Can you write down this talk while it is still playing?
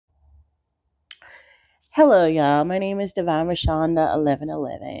Hello, y'all. My name is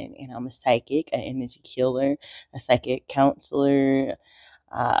DivineRaShonda1111, and I'm a psychic, an energy healer, a psychic counselor,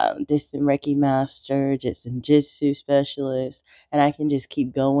 distant Reiki master, just a jitsu specialist, and I can just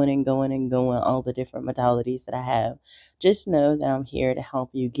keep going and going and going, all the different modalities that I have. Just know that I'm here to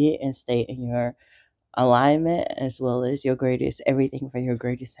help you get and stay in your alignment as well as your greatest, everything for your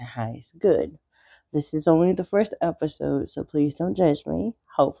greatest and highest good. This is only the first episode, so please don't judge me,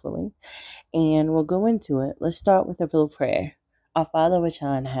 hopefully, and we'll go into it. Let's start with a little prayer. Our Father which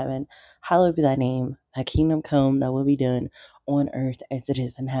art in heaven, hallowed be thy name. Thy kingdom come, thy will be done on earth as it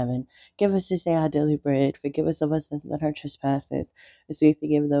is in heaven. Give us this day our daily bread. Forgive us of our sins and our trespasses, as we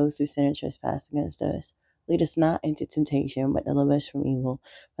forgive those who sin and trespass against us. Lead us not into temptation, but deliver us from evil.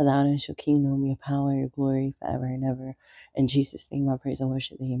 For thine is your kingdom, your power, your glory, forever and ever. In Jesus' name I praise and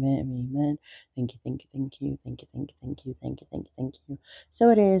worship thee. Amen and amen. Thank you, thank you, thank you, thank you, thank you, thank you, thank you, thank you, thank you.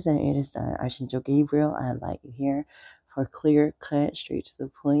 So it is, and it is done. Archangel Gabriel, I invite you here for clear cut, straight to the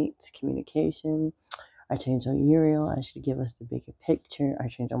point communication. Archangel Uriel, I ask you to give us the bigger picture.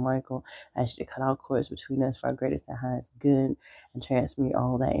 Archangel Michael, I ask you to cut all cords between us for our greatest and highest good and transmute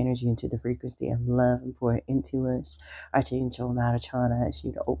all that energy into the frequency of love and pour it into us. Archangel Metatron, I ask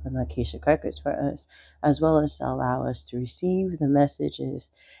you to open the Akashic records for us, as well as to allow us to receive the messages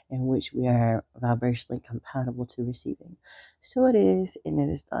in which we are vibrationally compatible to receiving. So it is, and it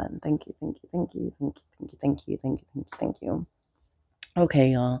is done. Thank you, thank you, thank you, thank you, thank you, thank you, thank you, thank you, thank you. Okay,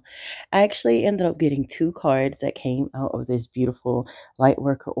 y'all. I actually ended up getting two cards that came out of this beautiful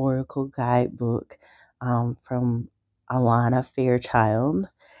Lightworker Oracle guidebook from Alana Fairchild,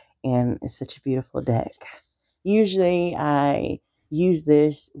 and it's such a beautiful deck. Usually, I use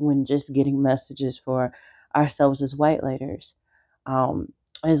this when just getting messages for ourselves as white lighters.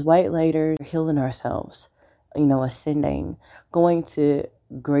 As white lighters, we're healing ourselves, ascending, going to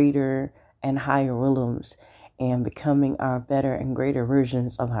greater and higher realms, and becoming our better and greater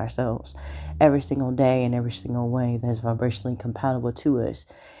versions of ourselves every single day and every single way that's vibrationally compatible to us.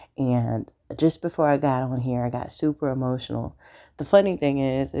 And just before I got on here, I got super emotional. The funny thing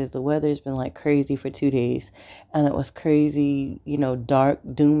is the weather's been like crazy for 2 days, and it was crazy, dark,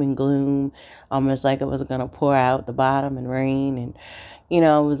 doom and gloom, almost like it was gonna pour out the bottom and rain. And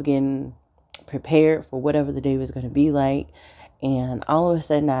I was getting prepared for whatever the day was gonna be like. And all of a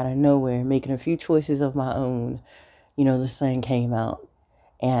sudden, out of nowhere, making a few choices of my own, the sun came out.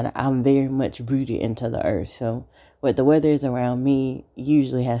 And I'm very much rooted into the earth. So what the weather is around me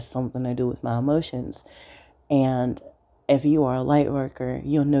usually has something to do with my emotions. And if you are a light worker,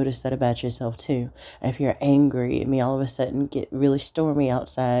 you'll notice that about yourself too. If you're angry, it may all of a sudden get really stormy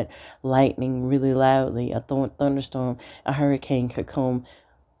outside, lightning really loudly, a thunderstorm, a hurricane could come,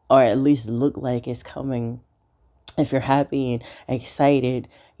 or at least look like it's coming. If you're happy and excited,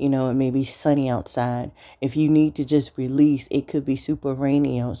 it may be sunny outside. If you need to just release, it could be super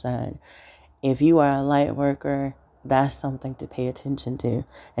rainy outside. If you are a light worker, that's something to pay attention to.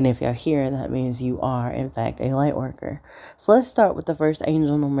 And if you're here, that means you are, in fact, a light worker. So let's start with the first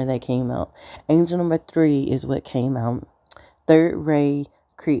angel number that came out. Angel number 3 is what came out. Third ray,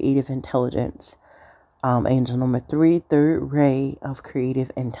 creative intelligence. Angel number 3, third ray of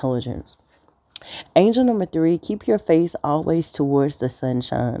creative intelligence. Angel number 3, keep your face always towards the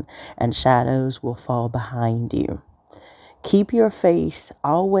sunshine, and shadows will fall behind you. Keep your face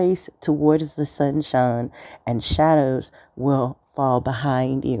always towards the sunshine, and shadows will fall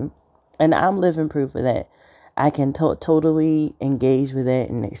behind you. And I'm living proof of that. I can totally engage with that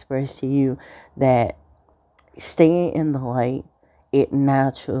and express to you that staying in the light, it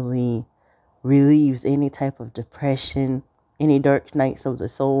naturally relieves any type of depression, any dark nights of the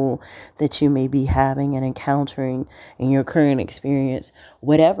soul that you may be having and encountering in your current experience.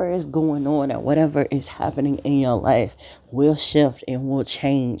 Whatever is going on and whatever is happening in your life will shift and will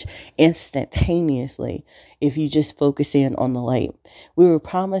change instantaneously if you just focus in on the light. We were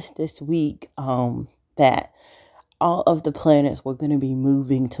promised this week that all of the planets were going to be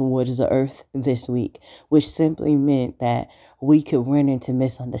moving towards the earth this week, which simply meant that we could run into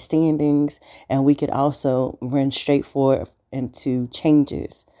misunderstandings, and we could also run straight forward into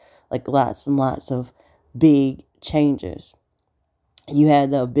changes, like lots and lots of big changes. You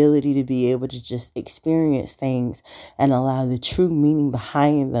had the ability to be able to just experience things and allow the true meaning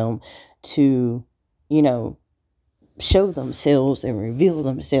behind them to, show themselves and reveal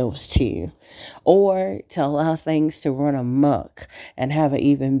themselves to you, or to allow things to run amok and have an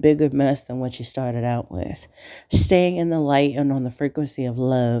even bigger mess than what you started out with. Staying in the light and on the frequency of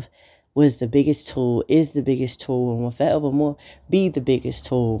love was the biggest tool, is the biggest tool, and will forevermore be the biggest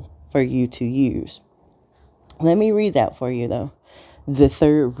tool for you to use. Let me read that for you though. the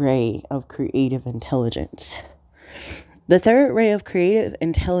third ray of creative intelligence. The third ray of creative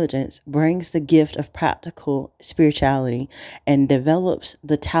intelligence brings the gift of practical spirituality and develops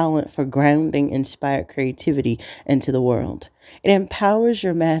the talent for grounding inspired creativity into the world. It empowers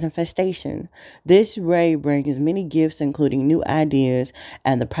your manifestation. This ray brings many gifts, including new ideas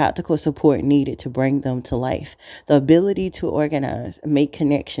and the practical support needed to bring them to life. The ability to organize, make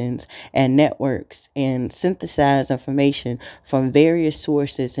connections and networks, and synthesize information from various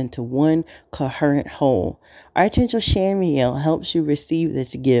sources into one coherent whole. Archangel Shamiel helps you receive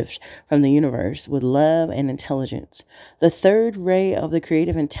this gift from the universe with love and intelligence. The third ray of the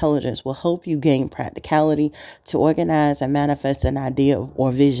creative intelligence will help you gain practicality to organize and manifest an idea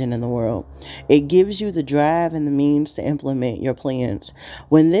or vision in the world. It gives you the drive and the means to implement your plans.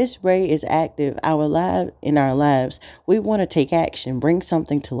 When this ray is active, in our lives, we want to take action, bring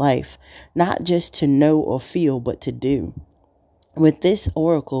something to life, not just to know or feel, but to do. With this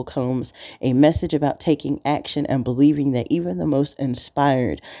oracle comes a message about taking action and believing that even the most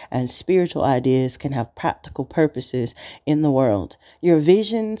inspired and spiritual ideas can have practical purposes in the world. Your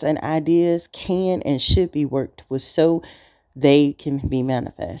visions and ideas can and should be worked with so they can be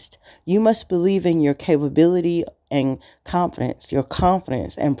manifest. You must believe in your capability and your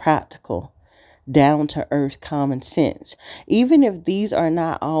confidence and practical, down to earth common sense, even if these are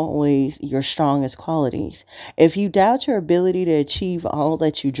not always your strongest qualities. If you doubt your ability to achieve all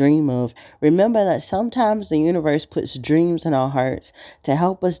that you dream of, remember that sometimes the universe puts dreams in our hearts to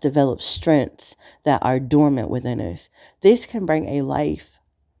help us develop strengths that are dormant within us. This can bring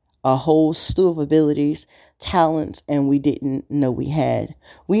a whole slew of abilities, talents, and we didn't know we had.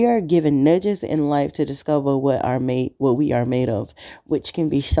 We are given nudges in life to discover what we are made of, which can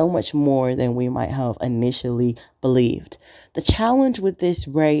be so much more than we might have initially believed. The challenge with this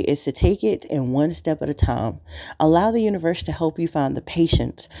ray is to take it in one step at a time. Allow the universe to help you find the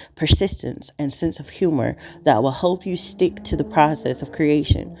patience, persistence, and sense of humor that will help you stick to the process of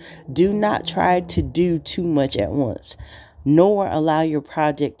creation. Do not try to do too much at once, nor allow your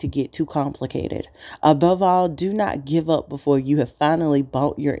project to get too complicated. Above all, do not give up before you have finally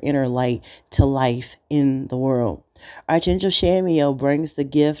brought your inner light to life in the world. Archangel Shamiel brings the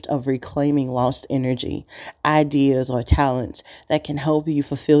gift of reclaiming lost energy, ideas, or talents that can help you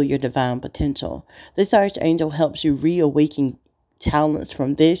fulfill your divine potential. This archangel helps you reawaken talents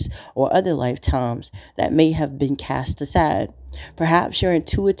from this or other lifetimes that may have been cast aside. Perhaps your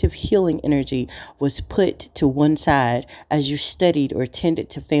intuitive healing energy was put to one side as you studied or tended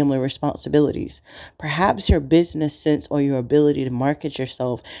to family responsibilities. Perhaps your business sense or your ability to market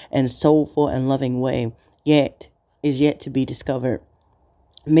yourself in a soulful and loving way is yet to be discovered.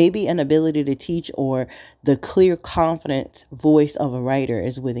 Maybe an ability to teach or the clear, confident voice of a writer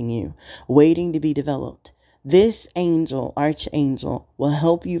is within you, waiting to be developed. This archangel, will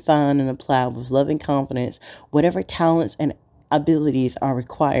help you find and apply with loving confidence whatever talents and abilities are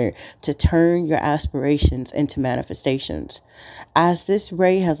required to turn your aspirations into manifestations. As this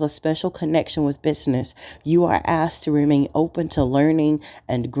ray has a special connection with business, you are asked to remain open to learning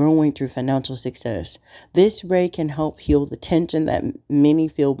and growing through financial success. This ray can help heal the tension that many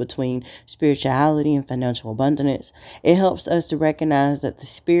feel between spirituality and financial abundance. It helps us to recognize that the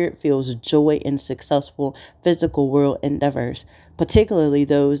spirit feels joy in successful physical world endeavors, particularly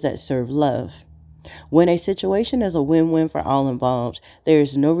those that serve love. When a situation is a win-win for all involved, there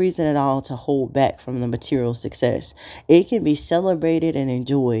is no reason at all to hold back from the material success. It can be celebrated and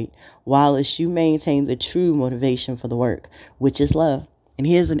enjoyed, while you maintain the true motivation for the work, which is love. And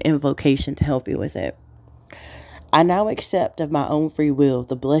here's an invocation to help you with it. I now accept of my own free will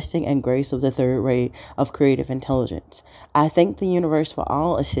the blessing and grace of the third ray of creative intelligence. I thank the universe for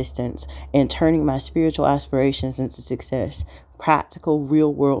all assistance in turning my spiritual aspirations into success, practical,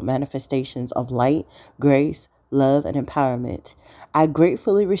 real-world manifestations of light, grace, love, and empowerment. I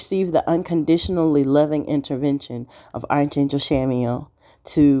gratefully receive the unconditionally loving intervention of Archangel Shamiel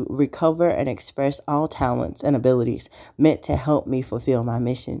to recover and express all talents and abilities meant to help me fulfill my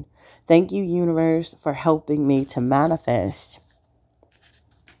mission. Thank you, universe, for helping me to manifest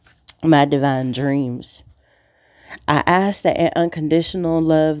my divine dreams. I ask that in unconditional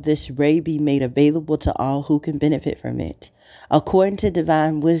love, this ray be made available to all who can benefit from it. According to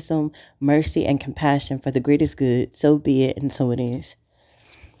divine wisdom, mercy, and compassion for the greatest good, so be it and so it is.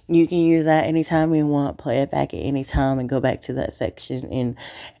 You can use that anytime you want, play it back at any time and go back to that section and,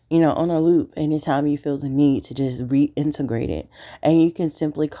 on a loop anytime you feel the need to just reintegrate it. And you can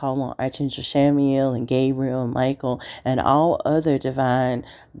simply call on Archangel Shamiel and Gabriel and Michael and all other divine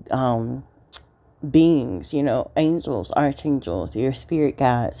beings, angels, archangels, your spirit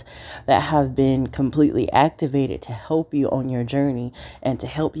guides that have been completely activated to help you on your journey and to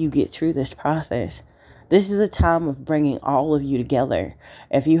help you get through this process. This is a time of bringing all of you together.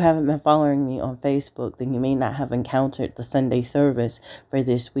 If you haven't been following me on Facebook, then you may not have encountered the Sunday service for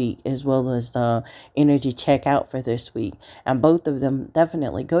this week, as well as the energy checkout for this week. And both of them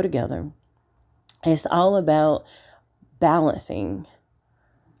definitely go together. It's all about balancing.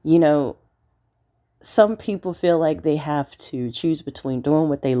 Some people feel like they have to choose between doing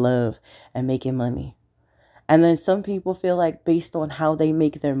what they love and making money. And then some people feel like based on how they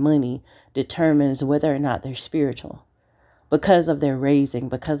make their money determines whether or not they're spiritual. Because of their raising,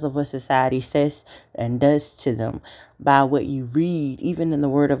 because of what society says and does to them, by what you read, even in the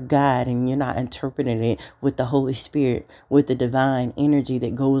Word of God, and you're not interpreting it with the Holy Spirit, with the divine energy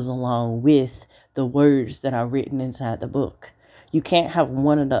that goes along with the words that are written inside the book. You can't have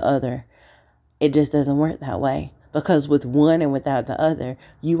one or the other. It just doesn't work that way. Because with one and without the other,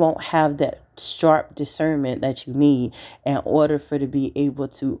 you won't have that sharp discernment that you need in order for to be able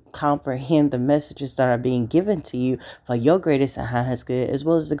to comprehend the messages that are being given to you for your greatest and highest good, as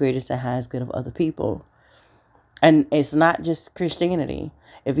well as the greatest and highest good of other people. And it's not just Christianity.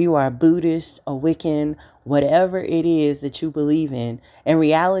 If you are a Buddhist, a Wiccan, whatever it is that you believe in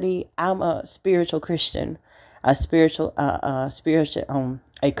reality, I'm a spiritual Christian, a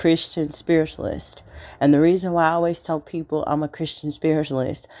Christian spiritualist. And the reason why I always tell people I'm a Christian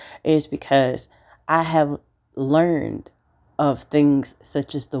spiritualist is because I have learned of things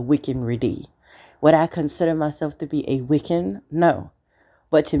such as the Wiccan. Would I consider myself to be a Wiccan? No.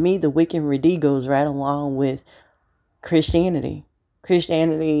 But to me, the Wiccan goes right along with Christianity.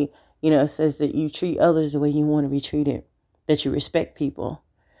 Christianity, says that you treat others the way you want to be treated, that you respect people,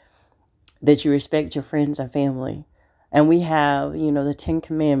 that you respect your friends and family. And we have, the 10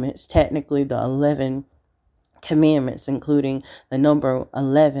 commandments, technically the 11 commandments, including the number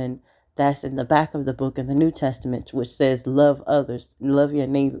 11 that's in the back of the book in the New Testament, which says love others, love your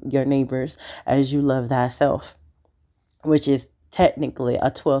neighbors as you love thyself, which is technically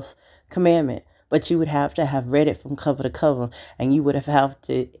a 12th commandment. But you would have to have read it from cover to cover, and you would have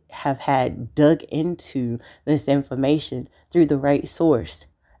to have had dug into this information through the right source.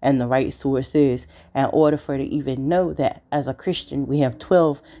 And the right source is in order for to even know that as a Christian, we have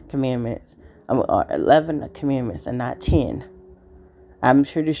 12 commandments, or 11 commandments and not 10. I'm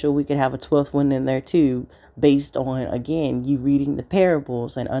pretty sure we could have a 12th one in there too, based on, again, you reading the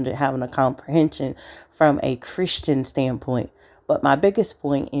parables and having a comprehension from a Christian standpoint. But my biggest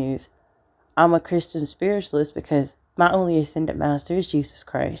point is I'm a Christian spiritualist because my only ascended master is Jesus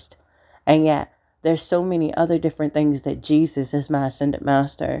Christ. And yet there's so many other different things that Jesus is my ascended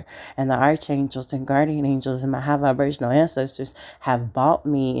master and the archangels and guardian angels and my high vibrational ancestors have bought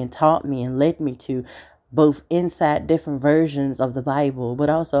me and taught me and led me to, both inside different versions of the Bible, but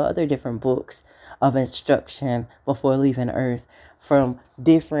also other different books of instruction before leaving earth, from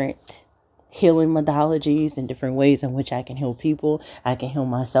different healing modalities and different ways in which I can heal people. I can heal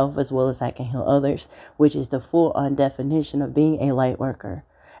myself as well as I can heal others, which is the full on definition of being a light worker.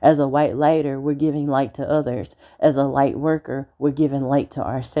 As a white lighter, we're giving light to others. As a light worker, we're giving light to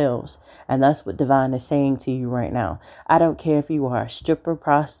ourselves. And that's what Divine is saying to you right now. I don't care if you are a stripper,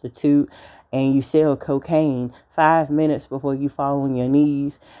 prostitute, and you sell cocaine 5 minutes before you fall on your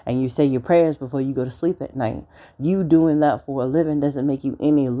knees and you say your prayers before you go to sleep at night. You doing that for a living doesn't make you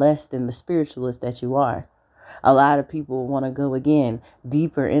any less than the spiritualist that you are. A lot of people want to go again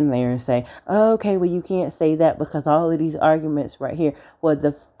deeper in there and say, oh, okay, well, you can't say that because all of these arguments right here. Well,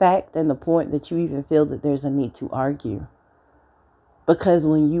 the fact and the point that you even feel that there's a need to argue. Because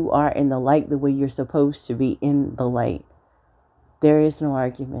when you are in the light the way you're supposed to be in the light, there is no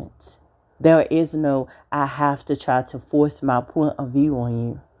arguments. There is no, I have to try to force my point of view on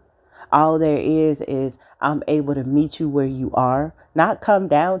you. All there is I'm able to meet you where you are, not come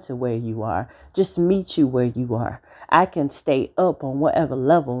down to where you are, just meet you where you are. I can stay up on whatever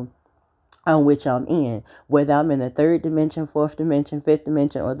level on which I'm in, whether I'm in the 3rd dimension, 4th dimension, 5th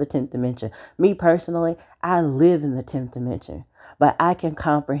dimension, or the 10th dimension. Me personally, I live in the 10th dimension, but I can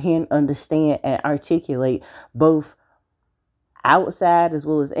comprehend, understand, and articulate both outside as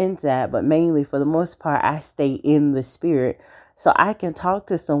well as inside, but mainly for the most part, I stay in the spirit. So I can talk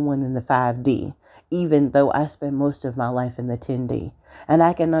to someone in the 5D, even though I spend most of my life in the 10D. And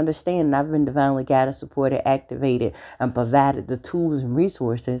I can understand, and I've been divinely guided, supported, activated, and provided the tools and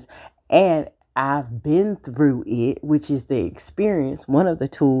resources. And I've been through it, which is the experience, one of the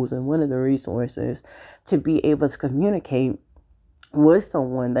tools and one of the resources to be able to communicate with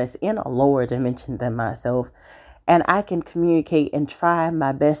someone that's in a lower dimension than myself And I can communicate and try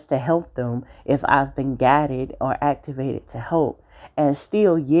my best to help them if I've been guided or activated to help, and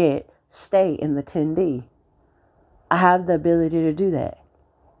still yet stay in the 10D. I have the ability to do that.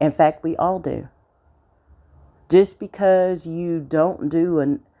 In fact, we all do. Just because you don't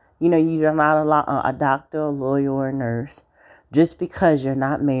do you're not a doctor, a lawyer, or a nurse, just because you're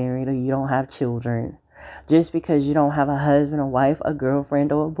not married or you don't have children, just because you don't have a husband, a wife, a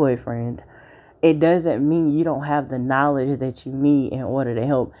girlfriend, or a boyfriend, it doesn't mean you don't have the knowledge that you need in order to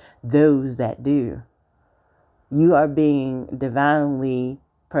help those that do. You are being divinely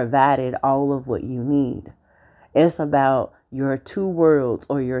provided all of what you need. It's about your 2 worlds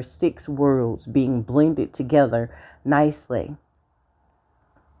or your 6 worlds being blended together nicely.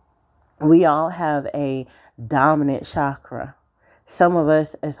 We all have a dominant chakra. Some of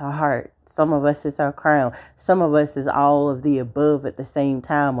us is our heart. Some of us is our crown. Some of us is all of the above at the same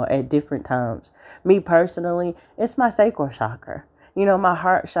time or at different times. Me personally, it's my sacral chakra. My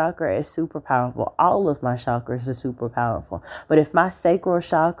heart chakra is super powerful. All of my chakras are super powerful. But if my sacral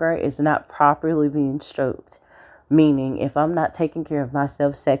chakra is not properly being stroked, meaning if I'm not taking care of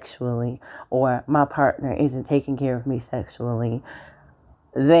myself sexually or my partner isn't taking care of me sexually,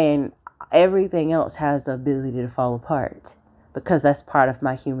 then everything else has the ability to fall apart, because that's part of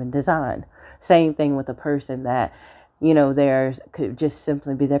my human design. Same thing with a person that, theirs could just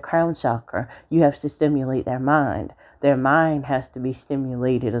simply be their crown chakra. You have to stimulate their mind. Their mind has to be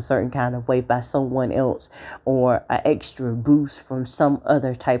stimulated a certain kind of way by someone else, or an extra boost from some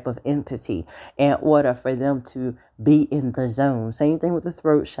other type of entity in order for them to be in the zone. Same thing with the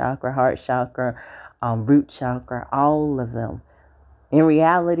throat chakra, heart chakra, root chakra, all of them. In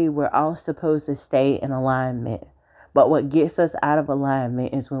reality, we're all supposed to stay in alignment. But what gets us out of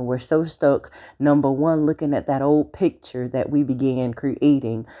alignment is when we're so stuck, number one, looking at that old picture that we began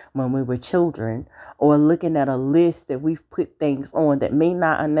creating when we were children, or looking at a list that we've put things on that may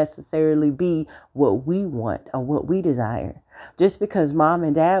not necessarily be what we want or what we desire. Just because mom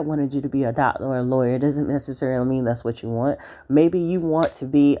and dad wanted you to be a doctor or a lawyer doesn't necessarily mean that's what you want. Maybe you want to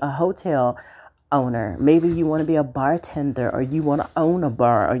be a hotel owner. Maybe you want to be a bartender, or you want to own a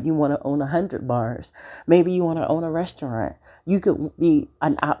bar, or you want to own 100 bars. Maybe you want to own a restaurant. You could be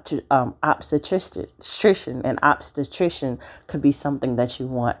an obstetrician. An obstetrician could be something that you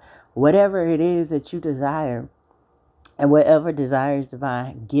want. Whatever it is that you desire, and whatever desires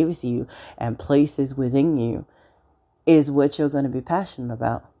divine gives you and places within you, is what you're going to be passionate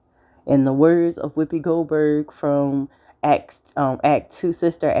about. In the words of Whoopi Goldberg from Act 2,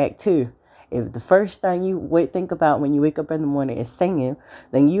 Sister Act 2, if the first thing you think about when you wake up in the morning is singing,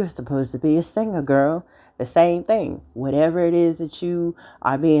 then you're supposed to be a singer, girl. The same thing. Whatever it is that you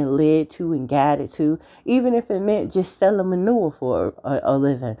are being led to and guided to, even if it meant just selling manure for a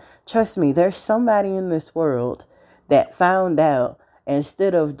living. Trust me, there's somebody in this world that found out,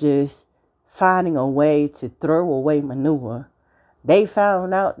 instead of just finding a way to throw away manure, they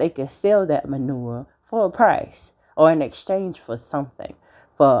found out they could sell that manure for a price, or in exchange for something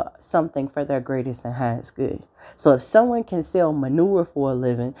for their greatest and highest good. So if someone can sell manure for a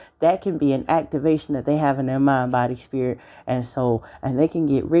living, that can be an activation that they have in their mind, body, spirit, and soul, and they can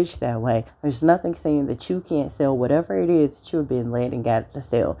get rich that way. There's nothing saying that you can't sell whatever it is that you're being led and guided to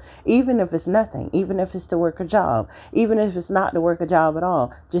sell, even if it's nothing, even if it's to work a job, even if it's not to work a job at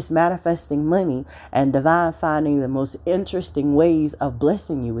all, just manifesting money and divine finding the most interesting ways of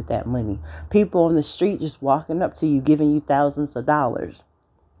blessing you with that money. People on the street just walking up to you, giving you thousands of dollars.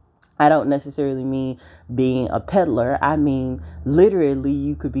 I don't necessarily mean being a peddler. I mean, literally,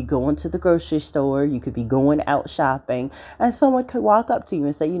 you could be going to the grocery store. You could be going out shopping, and someone could walk up to you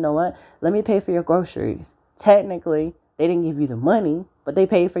and say, you know what? Let me pay for your groceries. Technically, they didn't give you the money, but they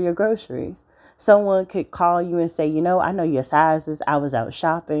paid for your groceries. Someone could call you and say, I know your sizes. I was out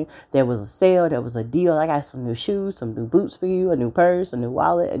shopping. There was a sale. There was a deal. I got some new shoes, some new boots for you, a new purse, a new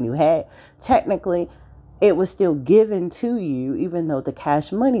wallet, a new hat. Technically, it was still given to you, even though the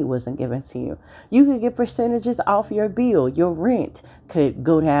cash money wasn't given to you. You could get percentages off your bill. Your rent could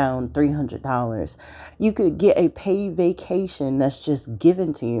go down $300. You could get a paid vacation that's just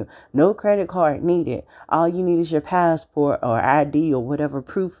given to you. No credit card needed. All you need is your passport or ID or whatever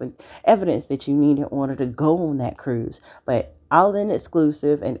proof and evidence that you need in order to go on that cruise. But all in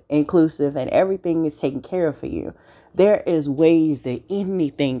exclusive and inclusive, and everything is taken care of for you. There is ways that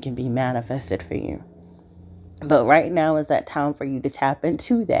anything can be manifested for you. But right now is that time for you to tap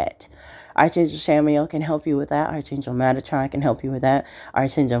into that. Archangel Shamiel can help you with that. Archangel Metatron can help you with that.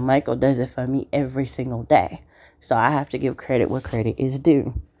 Archangel Michael does it for me every single day. So I have to give credit where credit is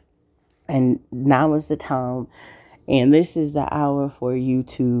due. And now is the time. And this is the hour for you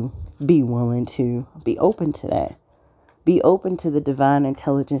to be willing to be open to that. Be open to the divine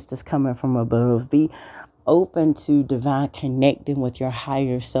intelligence that's coming from above. Be open to divine connecting with your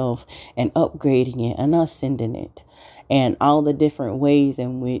higher self and upgrading it and ascending it, and all the different ways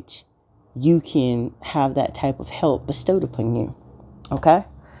in which you can have that type of help bestowed upon you. Okay?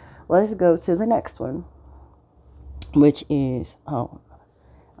 Let's go to the next one, which is,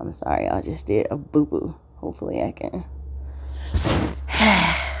 I'm sorry, I just did a boo-boo. Hopefully I can.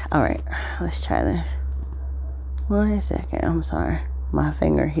 All right, let's try this. 1 second. I'm sorry. My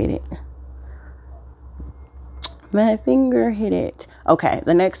finger hit it. Okay,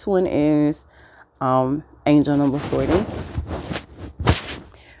 the next one is angel number 40.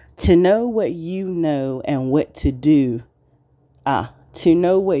 To know what you know and what to do. To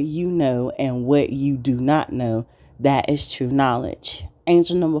know what you know and what you do not know, that is true knowledge.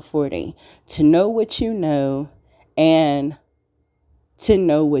 Angel number 40. To know what you know and to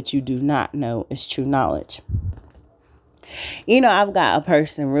know what you do not know is true knowledge. I've got a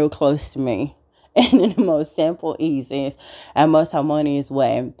person real close to me, and in the most simple, easiest, and most harmonious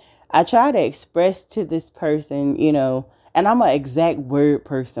way, I try to express to this person, and I'm an exact word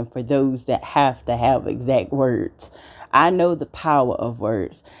person for those that have to have exact words. I know the power of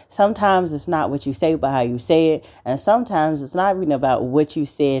words. Sometimes it's not what you say, but how you say it. And sometimes it's not even about what you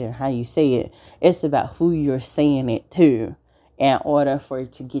said and how you say it. It's about who you're saying it to, in order for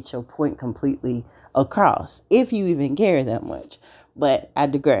it to get your point completely across, if you even care that much. But I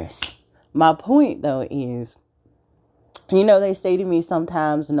digress. My point, though, is, they say to me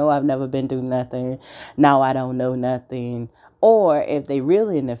sometimes, no, I've never been through nothing. Now I don't know nothing. Or if they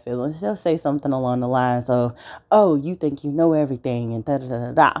really in their feelings, they'll say something along the lines of, oh, you think you know everything and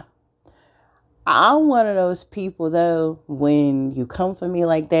da-da-da-da-da. I'm one of those people, though, when you come for me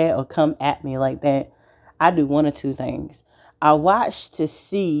like that or come at me like that, I do one of two things. I watch to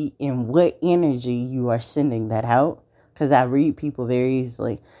see in what energy you are sending that out, because I read people very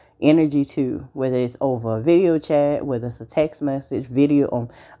easily. Energy too, whether it's over a video chat, whether it's a text message, video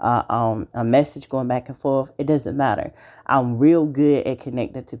on a message going back and forth, it doesn't matter. I'm real good at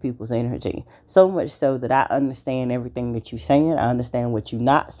connecting to people's energy, so much so that I understand everything that you're saying. I understand what you're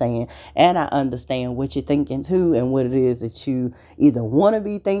not saying, and I understand what you're thinking too, and what it is that you either want to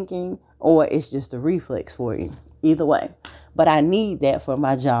be thinking or it's just a reflex for you. Either way. But I need that for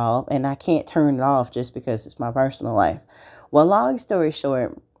my job, and I can't turn it off just because it's my personal life. Well, long story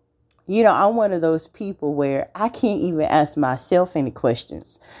short, I'm one of those people where I can't even ask myself any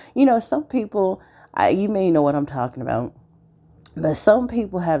questions. Some people, you may know what I'm talking about, but some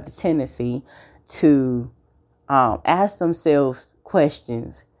people have the tendency to ask themselves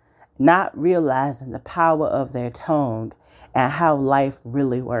questions, not realizing the power of their tongue and how life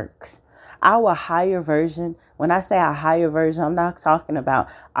really works. Our higher version, when I say our higher version, I'm not talking about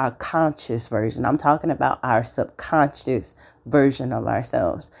our conscious version. I'm talking about our subconscious version of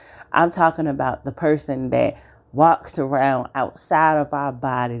ourselves. I'm talking about the person that walks around outside of our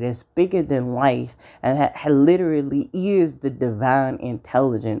body, that's bigger than life, and that literally is the divine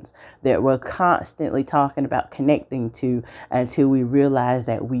intelligence that we're constantly talking about connecting to until we realize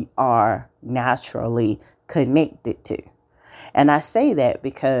that we are naturally connected to. And I say that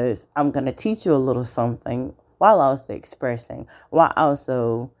because I'm going to teach you a little something while also expressing, while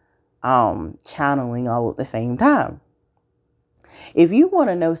also channeling all at the same time. If you want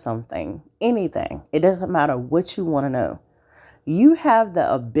to know something, anything, it doesn't matter what you want to know, you have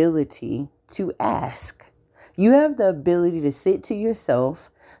the ability to ask. You have the ability to sit to yourself,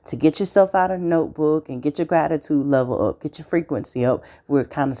 to get yourself out a notebook and get your gratitude level up, get your frequency up. We were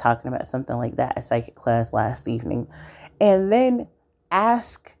kind of talking about something like that at psychic class last evening. And then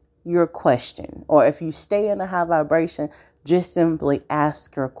ask your question. Or if you stay in a high vibration, just simply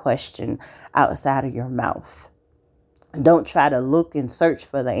ask your question outside of your mouth. Don't try to look and search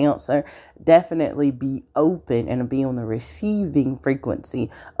for the answer. Definitely be open and be on the receiving frequency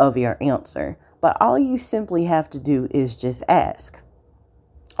of your answer. But all you simply have to do is just ask.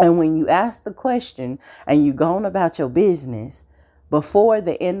 And when you ask the question and you go on about your business, before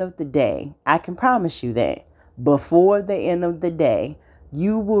the end of the day, I can promise you that before the end of the day,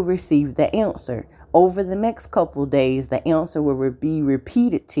 you will receive the answer. Over the next couple days, the answer will be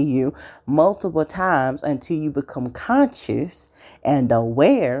repeated to you multiple times until you become conscious and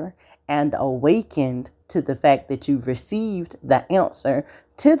aware and awakened to the fact that you've received the answer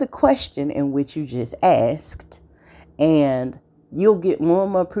to the question in which you just asked. And you'll get more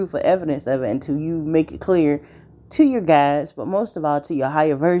and more proof of evidence of it until you make it clear to your guides, but most of all to your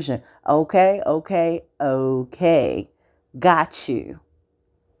higher version. Okay. Got you.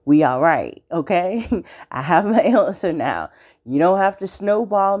 We all right, okay? I have my answer now. You don't have to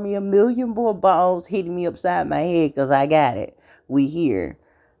snowball me a million more balls hitting me upside my head because I got it. We here.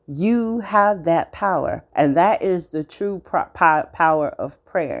 You have that power, and that is the true power of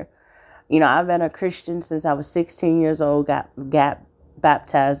prayer. I've been a Christian since I was 16 years old, got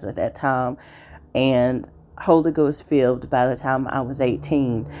baptized at that time, and Holy Ghost filled by the time I was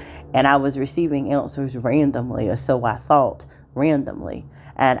 18. And I was receiving answers randomly, or so I thought, randomly.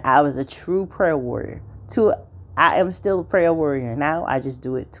 And I was a true prayer warrior. I am still a prayer warrior now. I just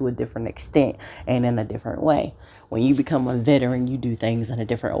do it to a different extent and in a different way. When you become a veteran, you do things in a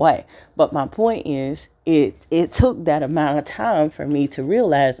different way. But my point is, it took that amount of time for me to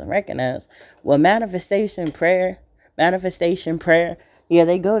realize and recognize, well, manifestation prayer, yeah,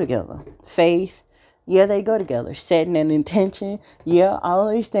 they go together. Faith, yeah, they go together. Setting an intention, yeah, all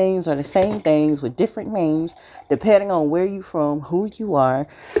these things are the same things with different names, depending on where you're from, who you are,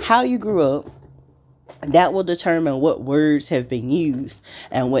 how you grew up. That will determine what words have been used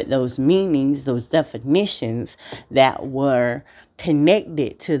and what those meanings, those definitions that were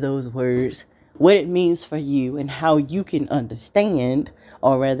connected to those words, what it means for you and how you can understand,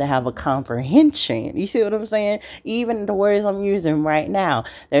 or rather have a comprehension. You see what I'm saying? Even the words I'm using right now,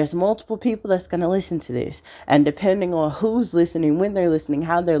 there's multiple people that's going to listen to this. And depending on who's listening, when they're listening,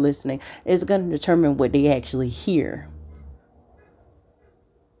 how they're listening, is going to determine what they actually hear.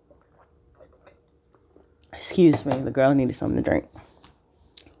 Excuse me, the girl needed something to drink.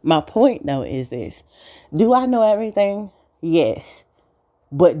 My point, though, is this. Do I know everything? Yes.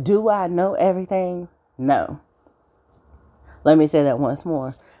 But do I know everything? No. Let me say that once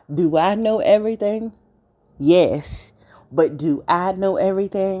more. Do I know everything? Yes. But do I know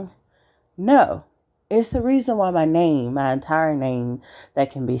everything? No. It's the reason why my entire name that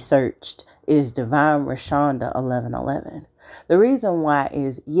can be searched is DivineRaShonda1111. The reason why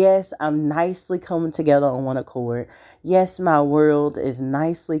is, yes, I'm nicely coming together on one accord. Yes, my world is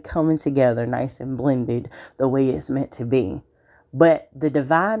nicely coming together, nice and blended the way it's meant to be. But the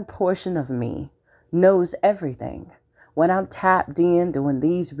divine portion of me knows everything. When I'm tapped in doing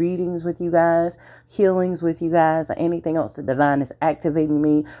these readings with you guys, healings with you guys, or anything else, the divine is activating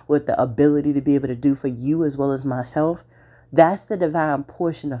me with the ability to be able to do for you as well as myself. That's the divine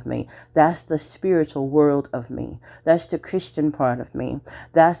portion of me. That's the spiritual world of me. That's the Christian part of me.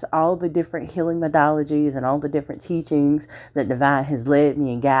 That's all the different healing methodologies and all the different teachings that divine has led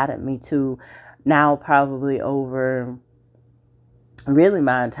me and guided me to now, probably over really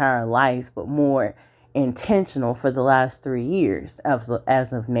my entire life, but more intentional for the last 3 years as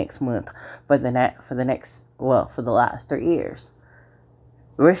of next month for the last 3 years.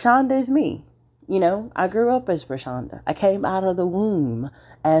 Rashonda is me. I grew up as Rashonda. I came out of the womb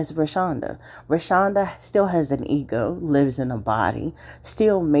as Rashonda. Rashonda still has an ego, lives in a body,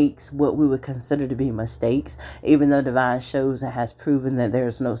 still makes what we would consider to be mistakes, even though divine shows and has proven that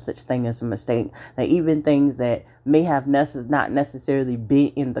there's no such thing as a mistake. That even things that may have not necessarily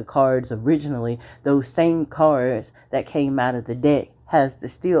been in the cards originally, those same cards that came out of the deck has the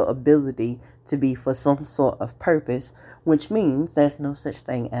still ability to be for some sort of purpose, which means there's no such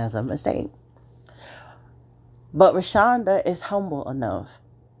thing as a mistake. But Rashonda is humble enough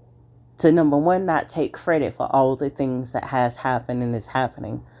to, number one, not take credit for all the things that has happened and is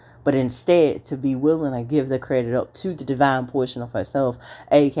happening, but instead to be willing to give the credit up to the divine portion of herself,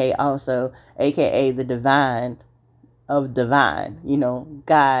 aka the divine of divine,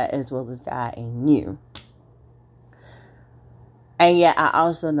 God as well as God in you. And yet I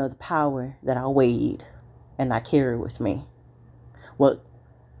also know the power that I weighed and I carry with me. What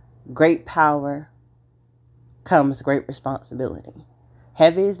great power comes great responsibility.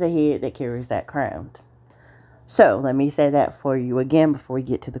 Heavy is the head that carries that crown. So let me say that for you again before we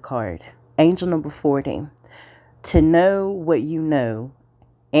get to the card. Angel number 40. To know what you know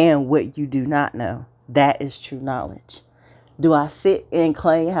and what you do not know. That is true knowledge. Do I sit and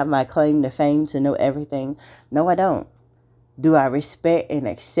have my claim to fame to know everything? No, I don't. Do I respect and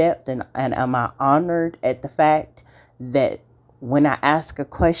accept and am I honored at the fact that when I ask a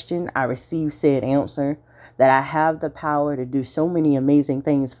question, I receive said answer? That I have the power to do so many amazing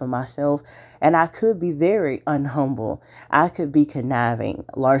things for myself. And I could be very unhumble. I could be conniving,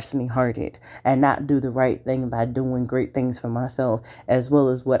 larceny-hearted, and not do the right thing by doing great things for myself, as well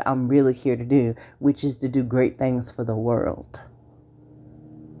as what I'm really here to do, which is to do great things for the world.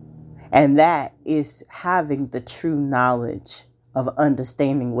 And that is having the true knowledge of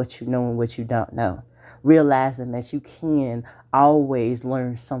understanding what you know and what you don't know. Realizing that you can always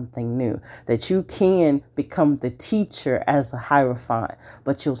learn something new. That you can become the teacher as the Hierophant,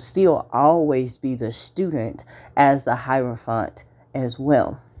 but you'll still always be the student as the Hierophant as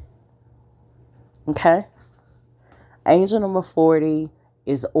well. Okay? Angel number 40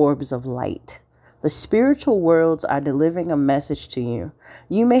 is Orbs of Light. The spiritual worlds are delivering a message to you.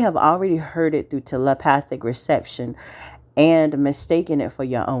 You may have already heard it through telepathic reception and mistaken it for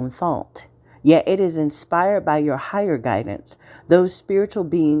your own thought. Yet it is inspired by your higher guidance, those spiritual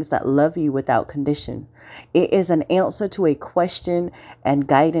beings that love you without condition. It is an answer to a question and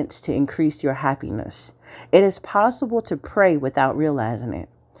guidance to increase your happiness. It is possible to pray without realizing it.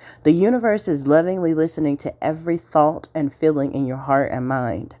 The universe is lovingly listening to every thought and feeling in your heart and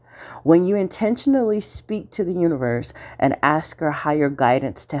mind. When you intentionally speak to the universe and ask her higher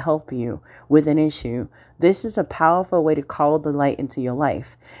guidance to help you with an issue, this is a powerful way to call the light into your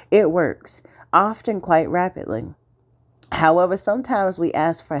life. It works, often quite rapidly. However, sometimes we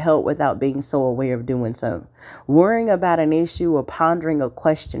ask for help without being so aware of doing so. Worrying about an issue or pondering a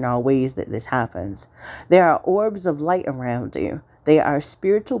question are ways that this happens. There are orbs of light around you. They are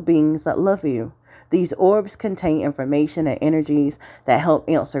spiritual beings that love you. These orbs contain information and energies that help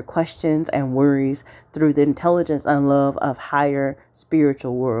answer questions and worries through the intelligence and love of higher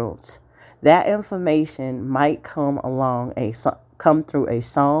spiritual worlds. That information might come through a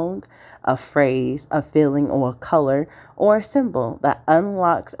song, a phrase, a feeling, or a color, or a symbol that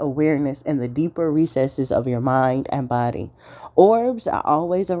unlocks awareness in the deeper recesses of your mind and body. Orbs are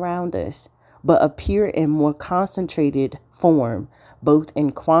always around us, but appear in more concentrated form, both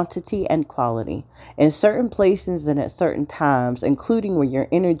in quantity and quality, in certain places and at certain times, including when your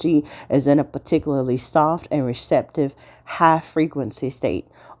energy is in a particularly soft and receptive high frequency state.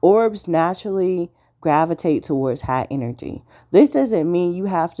 Orbs naturally gravitate towards high energy. This doesn't mean you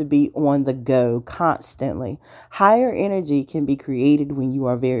have to be on the go constantly. Higher energy can be created when you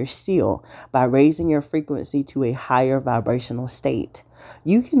are very still by raising your frequency to a higher vibrational state.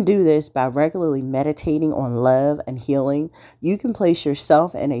 You can do this by regularly meditating on love and healing. You can place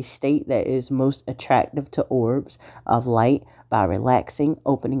yourself in a state that is most attractive to orbs of light by relaxing,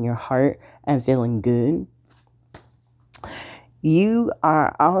 opening your heart, and feeling good. You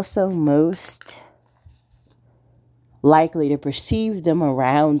are also most likely to perceive them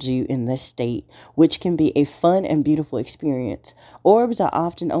around you in this state, which can be a fun and beautiful experience. Orbs are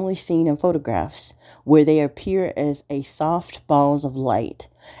often only seen in photographs, where they appear as a soft balls of light.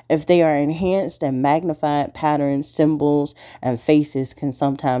 If they are enhanced and magnified, patterns, symbols, and faces can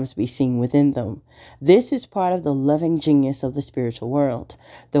sometimes be seen within them. This is part of the loving genius of the spiritual world,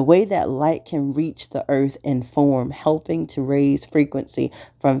 the way that light can reach the earth in form, helping to raise frequency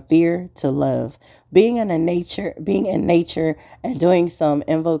from fear to love. Being in nature and doing some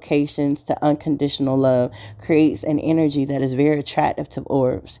invocations to unconditional love creates an energy that is very attractive to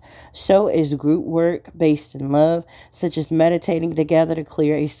orbs. So is group work based in love, such as meditating together to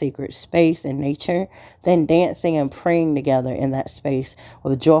clear a sacred space in nature, then dancing and praying together in that space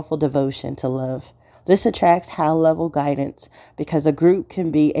with joyful devotion to love. This attracts high-level guidance because a group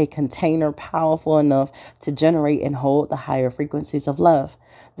can be a container powerful enough to generate and hold the higher frequencies of love.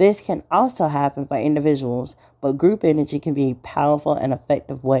 This can also happen for individuals, but group energy can be a powerful and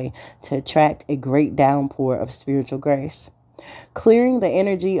effective way to attract a great downpour of spiritual grace. Clearing the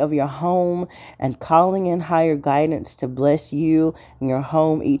energy of your home and calling in higher guidance to bless you and your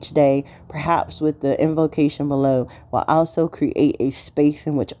home each day, perhaps with the invocation below, will also create a space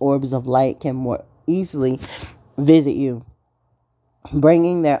in which orbs of light can more easily visit you,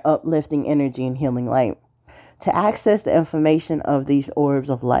 bringing their uplifting energy and healing light. To access the information of these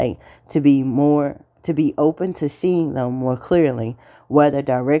orbs of light, to be open to seeing them more clearly, whether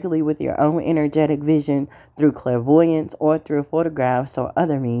directly with your own energetic vision, through clairvoyance, or through photographs or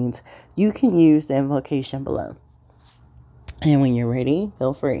other means, you can use the invocation below. And when you're ready,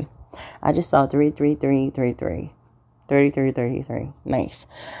 feel free. I just saw 33333. 3333. Nice.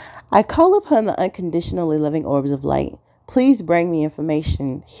 I call upon the unconditionally loving orbs of light. Please bring me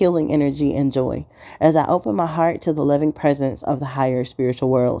information, healing energy, and joy as I open my heart to the loving presence of the higher spiritual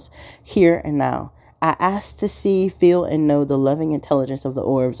worlds, here and now. I ask to see, feel, and know the loving intelligence of the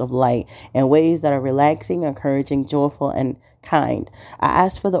orbs of light in ways that are relaxing, encouraging, joyful, and kind. I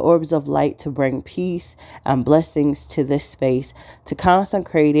ask for the orbs of light to bring peace and blessings to this space, to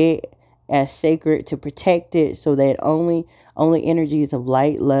consecrate it as sacred, to protect it so that only energies of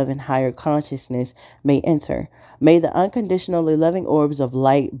light, love, and higher consciousness may enter. May the unconditionally loving orbs of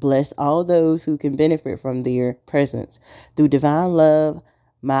light bless all those who can benefit from their presence. Through divine love,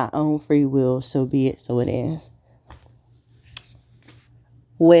 my own free will, so be it, so it is.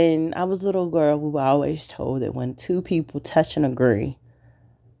 When I was a little girl, we were always told that when two people touch and agree,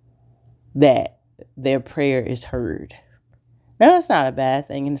 that their prayer is heard. Now, it's not a bad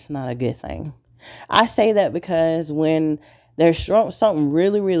thing and it's not a good thing. I say that because when there's something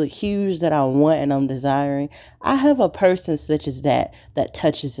really, really huge that I want and I'm desiring, I have a person such as that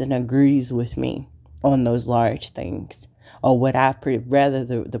touches and agrees with me on those large things. Or what I rather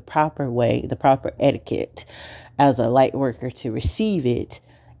the proper way, the proper etiquette as a light worker to receive it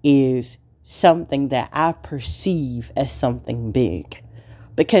is something that I perceive as something big.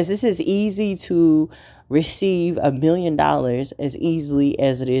 Because this is easy to receive $1 million as easily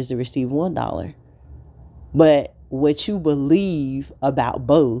as it is to receive $1. But what you believe about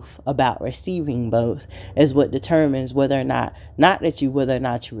both, about receiving both, is what determines whether or not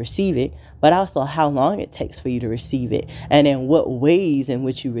you receive it, but also how long it takes for you to receive it and in what ways in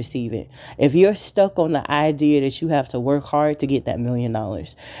which you receive it. If you're stuck on the idea that you have to work hard to get that $1 million,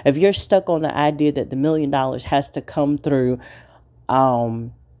 if you're stuck on the idea that the $1 million has to come through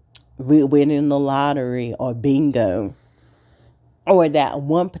winning the lottery or bingo, or that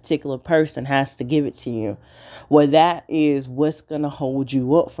one particular person has to give it to you, well, that is what's going to hold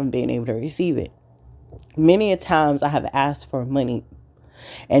you up from being able to receive it. Many a times I have asked for money,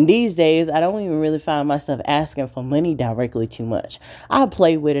 and these days I don't even really find myself asking for money directly too much. I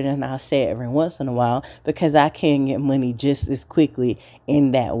play with it and I say it every once in a while because I can get money just as quickly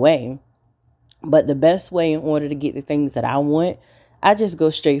in that way. But the best way in order to get the things that I want, I just go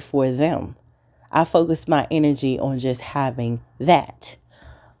straight for them. I focus my energy on just having that,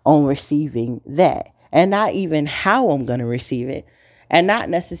 on receiving that, and not even how I'm going to receive it, and not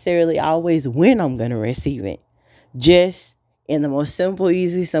necessarily always when I'm going to receive it. Just in the most simple,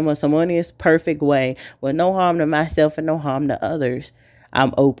 easy, harmonious, perfect way, with no harm to myself and no harm to others,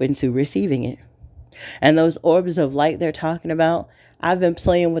 I'm open to receiving it. And those orbs of light they're talking about, I've been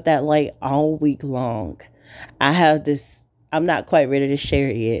playing with that light all week long. I'm not quite ready to share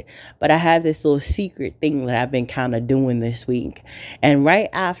it yet, but I have this little secret thing that I've been kind of doing this week. And right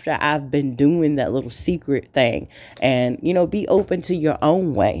after I've been doing that little secret thing, and, be open to your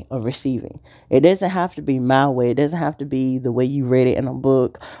own way of receiving. It doesn't have to be my way. It doesn't have to be the way you read it in a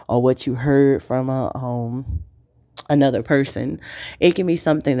book or what you heard from another person. It can be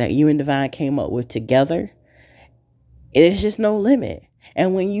something that you and Divine came up with together. There's just no limit.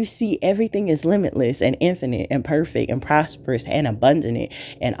 And when you see everything is limitless and infinite and perfect and prosperous and abundant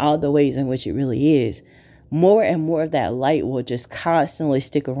in all the ways in which it really is, more and more of that light will just constantly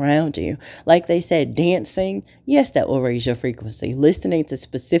stick around you. Like they said, dancing, yes, that will raise your frequency. Listening to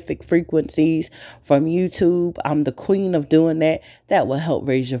specific frequencies from YouTube, I'm the queen of doing that. That will help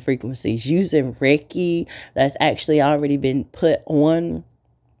raise your frequencies. Using Reiki, that's actually already been put on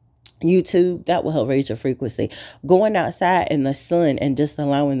YouTube, that will help raise your frequency. Going outside in the sun and just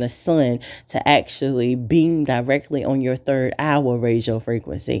allowing the sun to actually beam directly on your third eye will raise your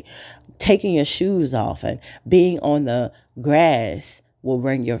frequency. Taking your shoes off and being on the grass will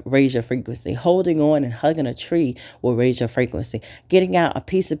raise your frequency. Holding on and hugging a tree will raise your frequency. Getting out a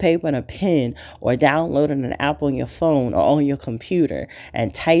piece of paper and a pen, or downloading an app on your phone or on your computer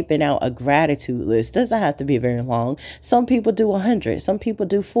and typing out a gratitude list. Doesn't have to be very long. Some people do 100. Some people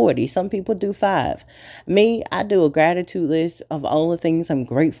do 40. Some people do 5. Me, I do a gratitude list of all the things I'm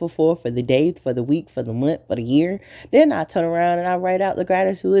grateful for the day, for the week, for the month, for the year. Then I turn around and I write out the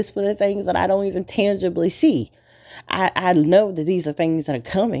gratitude list for the things that I don't even tangibly see. I know that these are things that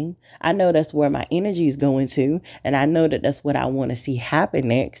are coming. I know that's where my energy is going to, and I know that that's what I want to see happen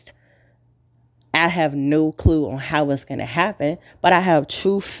next. I have no clue on how it's going to happen, but I have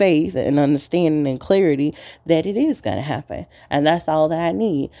true faith and understanding and clarity that it is going to happen. And that's all that I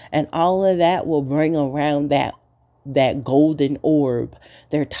need. And all of that will bring around that golden orb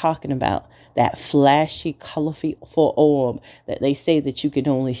they're talking about, that flashy, colorful orb that they say that you can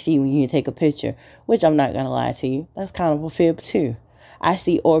only see when you take a picture, which I'm not going to lie to you, that's kind of a fib too. I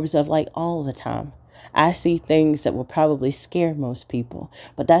see orbs of light all the time. I see things that will probably scare most people,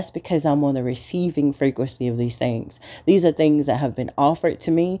 but that's because I'm on the receiving frequency of these things. These are things that have been offered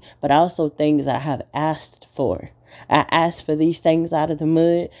to me, but also things that I have asked for. I asked for these things out of the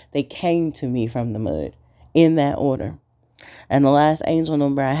mud. They came to me from the mud, in that order. And the last angel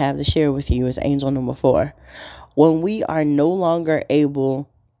number I have to share with you is angel number 4. When we are no longer able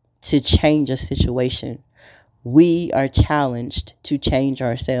to change a situation, we are challenged to change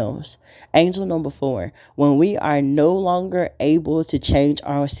ourselves. Angel number 4, when we are no longer able to change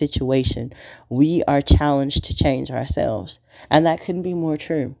our situation, we are challenged to change ourselves. And that couldn't be more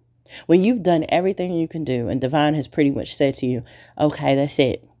true. When you've done everything you can do, and Divine has pretty much said to you, okay, that's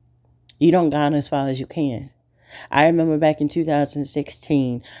it. You don't gone as far as you can. I remember back in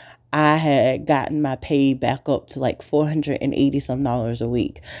 2016, I had gotten my pay back up to like $480 some a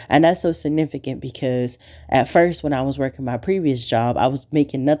week. And that's so significant because at first, when I was working my previous job, I was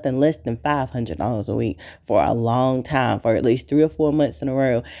making nothing less than $500 a week for a long time, for at least 3 or 4 months in a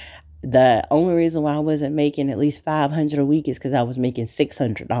row. The only reason why I wasn't making at least $500 a week is because I was making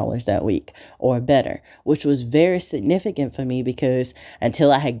 $600 that week or better, which was very significant for me because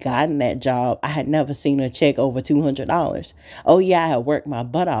until I had gotten that job, I had never seen a check over $200. Oh yeah, I had worked my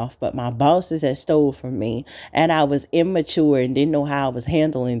butt off, but my bosses had stole from me, and I was immature and didn't know how I was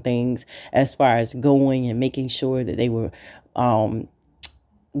handling things as far as going and making sure that they were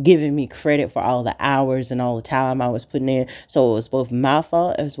giving me credit for all the hours and all the time I was putting in. So it was both my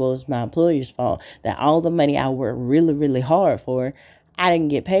fault as well as my employer's fault that all the money I worked really, really hard for, I didn't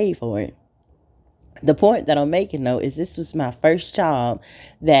get paid for it. The point that I'm making though is this was my first job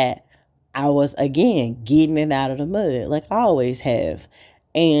that I was again getting it out of the mud like I always have.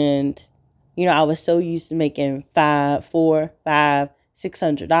 And I was so used to making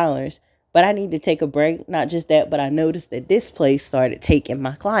 $600, but I need to take a break. Not just that, but I noticed that this place started taking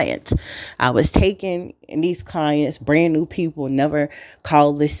my clients. I was taking these clients, brand new people, never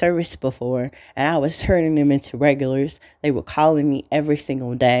called this service before, and I was turning them into regulars. They were calling me every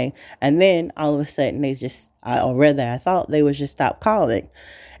single day. And then all of a sudden I thought they would just stop calling.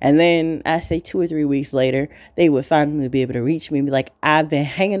 And then I say 2 or 3 weeks later, they would finally be able to reach me and be like, I've been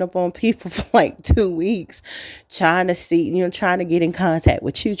hanging up on people for like 2 weeks, trying to get in contact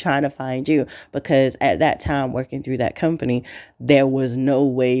with you, trying to find you. Because at that time, working through that company, there was no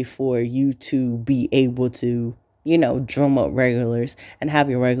way for you to be able to drum up regulars and have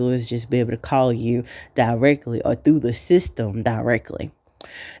your regulars just be able to call you directly or through the system directly.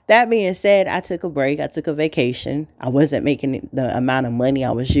 That being said, I took a break. I took a vacation. I wasn't making the amount of money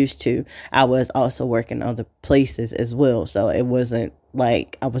I was used to. I was also working other places as well. So it wasn't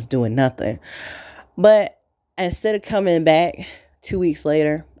like I was doing nothing. But instead of coming back 2 weeks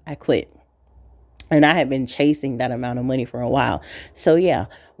later, I quit. And I had been chasing that amount of money for a while. So yeah,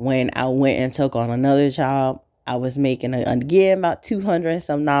 when I went and took on another job, I was making again about $200 and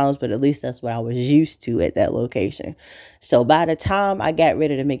some, but at least that's what I was used to at that location. So by the time I got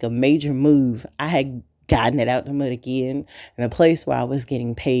ready to make a major move, I had gotten it out the mud again. And the place where I was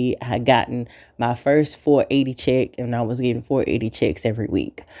getting paid, I had gotten my first 480 check, and I was getting 480 checks every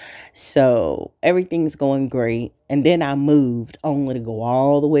week. So everything's going great. And then I moved only to go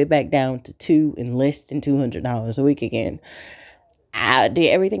all the way back down to less than $200 a week again. I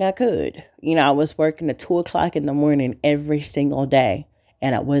did everything I could. I was working at 2:00 in the morning every single day,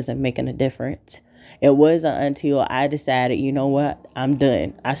 and I wasn't making a difference. It wasn't until I decided, you know what, I'm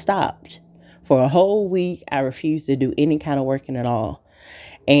done. I stopped. For a whole week, I refused to do any kind of working at all.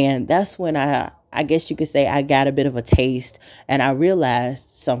 And that's when I guess you could say I got a bit of a taste, and I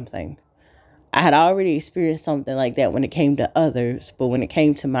realized something. I had already experienced something like that when it came to others, but when it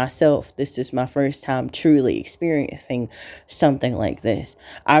came to myself, this is my first time truly experiencing something like this.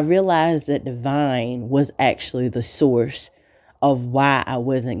 I realized that divine was actually the source of why I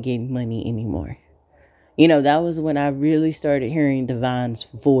wasn't getting money anymore. That was when I really started hearing divine's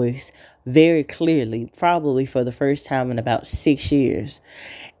voice very clearly, probably for the first time in about 6 years.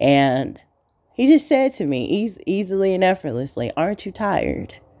 And he just said to me easily and effortlessly, aren't you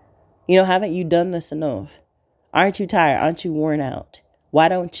tired? Haven't you done this enough? Aren't you tired? Aren't you worn out? Why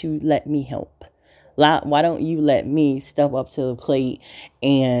don't you let me help? Why don't you let me step up to the plate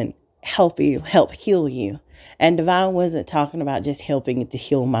and help heal you? And divine wasn't talking about just helping to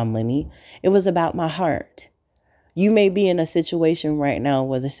heal my money. It was about my heart. You may be in a situation right now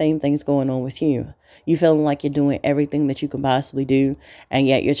where the same thing's going on with you. You feeling like you're doing everything that you can possibly do, and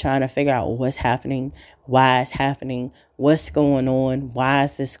yet you're trying to figure out what's happening, why it's happening, what's going on, why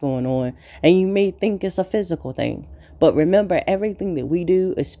is this going on, and you may think it's a physical thing. But remember, everything that we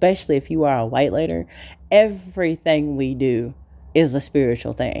do, especially if you are a white lighter, everything we do is a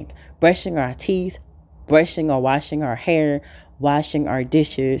spiritual thing. Brushing our teeth, brushing or washing our hair, washing our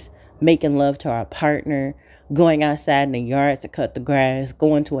dishes, making love to our partner, going outside in the yard to cut the grass,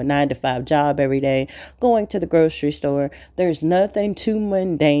 going to a 9-to-5 job every day, going to the grocery store. There's nothing too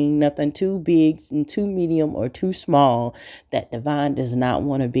mundane, nothing too big and too medium or too small that divine does not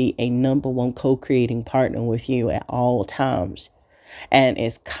want to be a number one co-creating partner with you at all times. And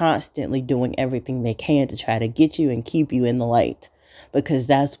is constantly doing everything they can to try to get you and keep you in the light, because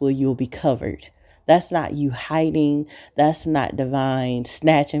that's where you'll be covered. That's not you hiding. That's not divine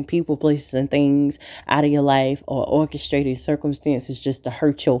snatching people, places, and things out of your life or orchestrating circumstances just to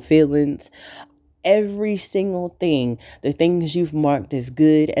hurt your feelings. every single thing, the things you've marked as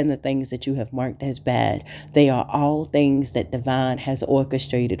good and the things that you have marked as bad, they are all things that divine has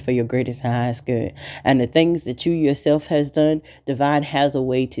orchestrated for your greatest and highest good. And the things that you yourself has done, divine has a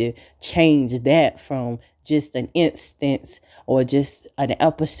way to change that from just an instance or just an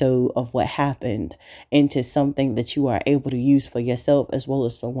episode of what happened into something that you are able to use for yourself as well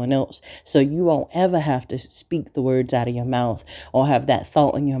as someone else. So you won't ever have to speak the words out of your mouth or have that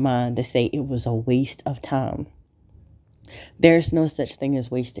thought in your mind to say it was a waste of time. There's no such thing as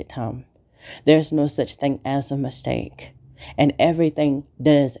wasted time. There's no such thing as a mistake. And everything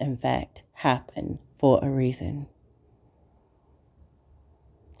does, in fact, happen for a reason.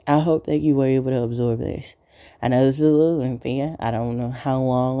 I hope that you were able to absorb this. I know this is a little lengthy. I don't know how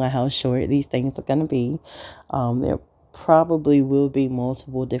long or how short these things are going to be. There probably will be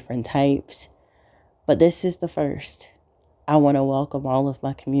multiple different types, but this is the first. I want to welcome all of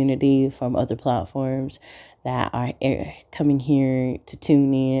my community from other platforms that are coming here to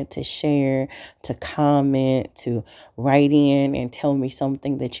tune in, to share, to comment, to write in and tell me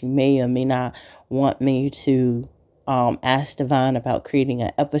something that you may or may not want me to ask Divine about creating an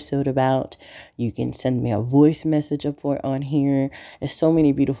episode about. You can send me a voice message on here. There's so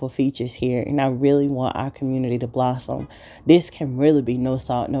many beautiful features here, and I really want our community to blossom. This can really be no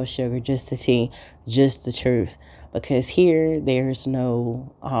salt, no sugar, just the tea, just the truth. Because here, there's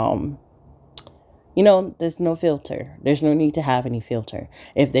no, there's no filter. There's no need to have any filter.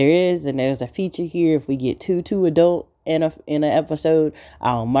 If there is, then there's a feature here. If we get too adult in an episode,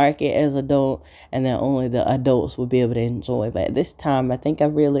 I'll mark it as adult, and then only the adults will be able to enjoy. But at this time, I think I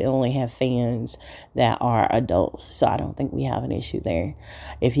really only have fans that are adults, so I don't think we have an issue there.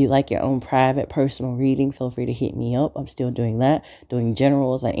 If you like your own private personal reading, feel free to hit me up. I'm still doing that, doing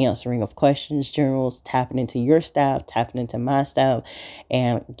generals and answering of questions, generals, tapping into your staff, tapping into my staff,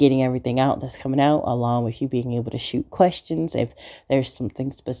 and getting everything out that's coming out, along with you being able to shoot questions if there's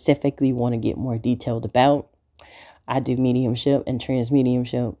something specifically you want to get more detailed about. I do mediumship and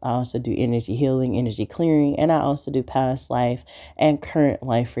transmediumship. I also do energy healing, energy clearing, and I also do past life and current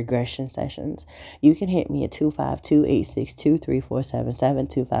life regression sessions. You can hit me at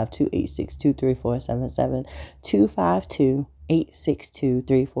 252-862-3477, 252-862-3477,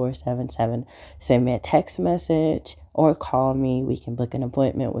 252-862-3477. Send me a text message or call me. We can book an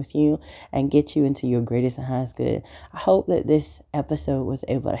appointment with you and get you into your greatest and highest good. I hope that this episode was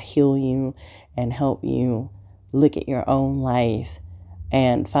able to heal you and help you look at your own life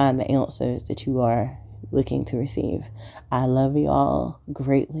and find the answers that you are looking to receive. I love you all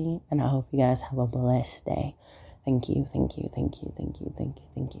greatly, and I hope you guys have a blessed day. Thank you, thank you, thank you, thank you, thank you,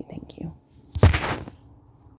 thank you, thank you.